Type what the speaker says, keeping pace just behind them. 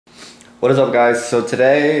What is up, guys? So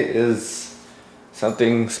today is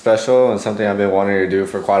something special and something I've been wanting to do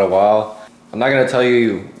for quite a while. I'm not gonna tell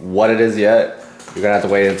you what it is yet. You're gonna have to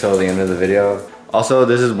wait until the end of the video. Also,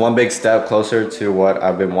 this is one big step closer to what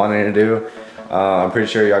I've been wanting to do. I'm pretty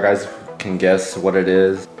sure y'all guys can guess what it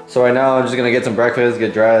is. So right now I'm just gonna get some breakfast,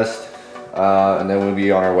 get dressed, and then we'll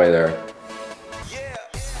be on our way there.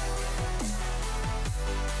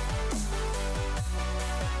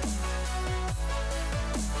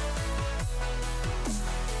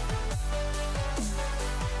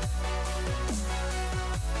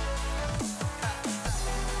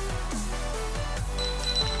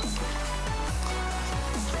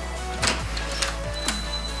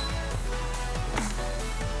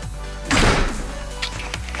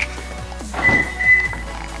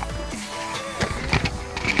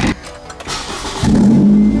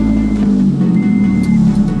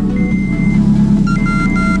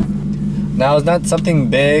 Now, it's not something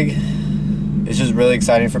big. It's just really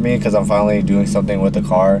exciting for me because I'm finally doing something with the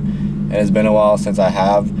car, and it's been a while since I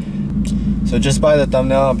have. So just by the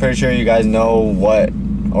thumbnail, I'm pretty sure you guys know what,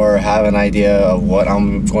 or have an idea of what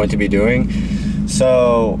I'm going to be doing.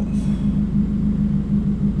 So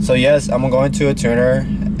yes, I'm going to a tuner,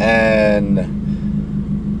 and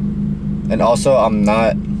also I'm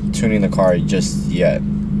not tuning the car just yet.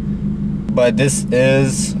 But this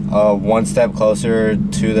is one step closer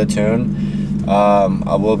to the tune.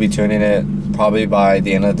 I will be tuning it probably by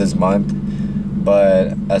the end of this month,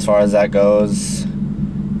 but as far as that goes,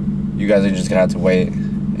 you guys are just gonna have to wait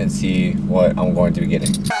and see what I'm going to be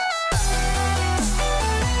getting.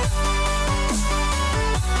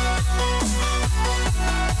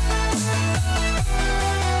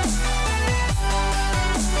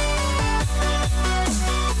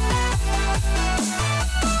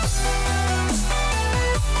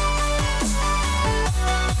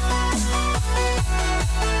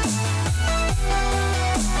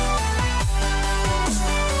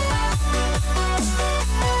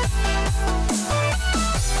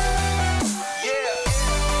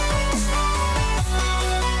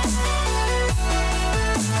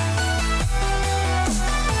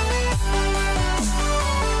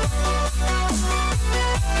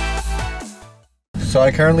 So I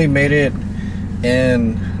currently made it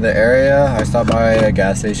in the area. I stopped by a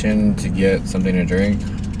gas station to get something to drink,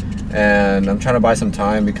 and I'm trying to buy some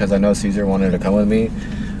time because I know Caesar wanted to come with me,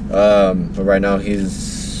 but right now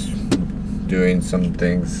he's doing some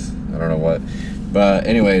things, I don't know what. But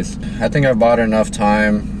anyways, I think I've bought enough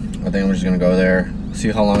time. I think I'm just gonna go there, see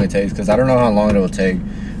how long it takes, because I don't know how long it will take.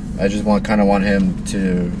 I just kind of want him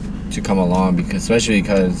to come along, especially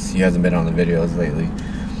because he hasn't been on the videos lately.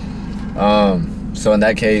 So in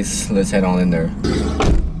that case, let's head on in there.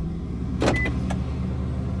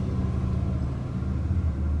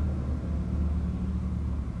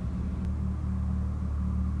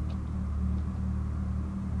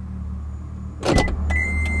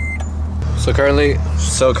 So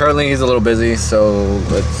currently he's a little busy, so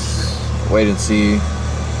let's wait and see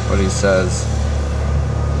what he says.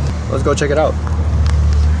 Let's go check it out.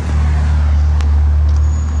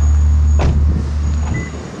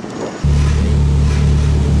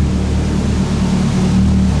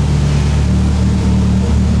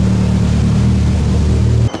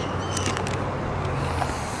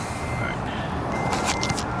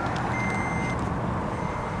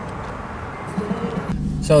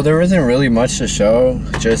 So there isn't really much to show,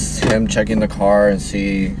 just him checking the car and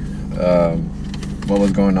see what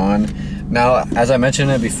was going on. Now, as I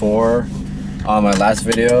mentioned it before on my last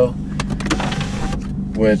video,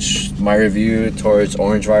 which my review towards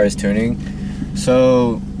Orange Virus tuning,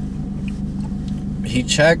 so he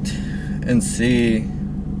checked and he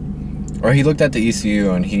looked at the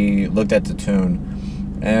ECU and he looked at the tune,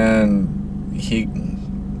 and he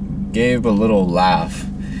gave a little laugh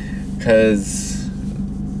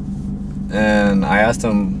and I asked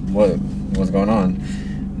him what was going on,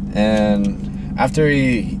 and after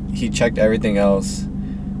he checked everything else,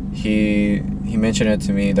 he mentioned it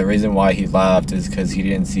to me. The reason why he laughed is because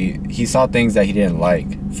he saw things that he didn't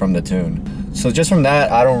like from the tune. So just from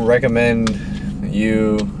that, I don't recommend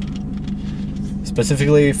you,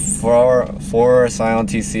 specifically for Scion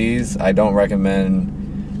TCs, I don't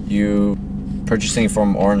recommend you purchasing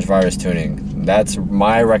from Orange Virus Tuning. That's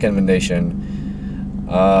my recommendation.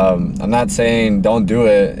 I'm not saying don't do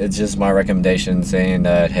it, it's just my recommendation, saying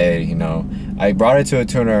that, hey, you know, I brought it to a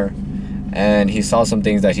tuner and he saw some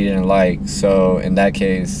things that he didn't like, so in that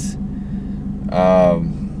case,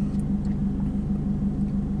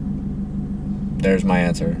 there's my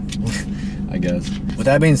answer. I guess. With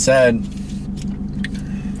that being said,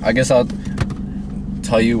 I guess I'll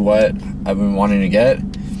tell you what I've been wanting to get.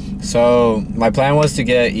 So my plan was to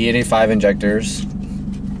get E85 injectors.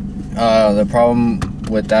 The problem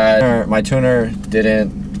with that, my tuner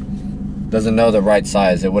doesn't know the right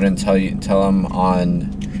size. It wouldn't tell him on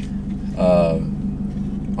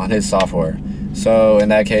his software. So in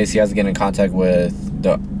that case, he has to get in contact with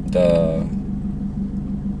the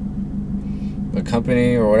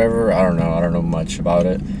company or whatever. I don't know much about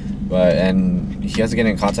it, and he has to get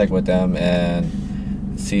in contact with them and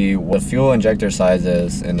see what fuel injector size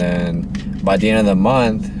is, and then by the end of the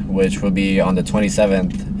month, which will be on the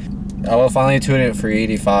 27th, I will finally tune it for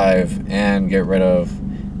E85 and get rid of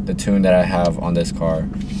the tune that I have on this car,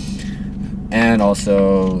 and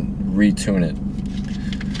also retune it.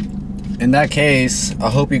 In that case, I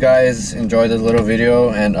hope you guys enjoyed this little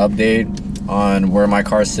video and update on where my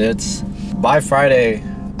car sits. By Friday,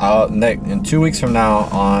 in 2 weeks from now,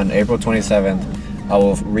 on April 27th, I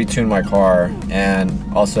will retune my car and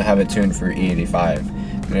also have it tuned for E85.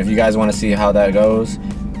 And if you guys want to see how that goes,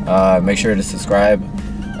 make sure to subscribe.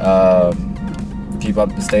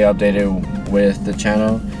 Stay updated with the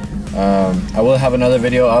channel. I will have another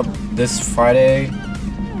video up this Friday,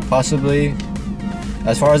 possibly.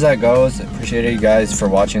 As far as that goes, appreciate you guys for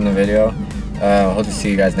watching the video. Hope to see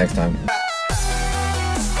you guys next time.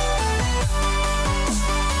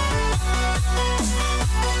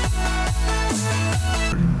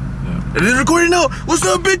 It is recording now. What's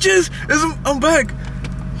up, bitches? I'm back.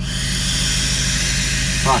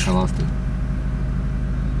 Fuck, I lost it.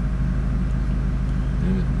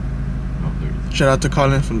 Shout out to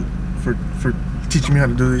Colin for teaching me how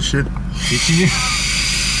to do this shit. Teaching you?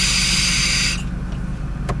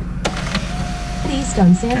 East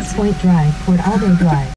on Sands Point Drive, Port Aldo Drive.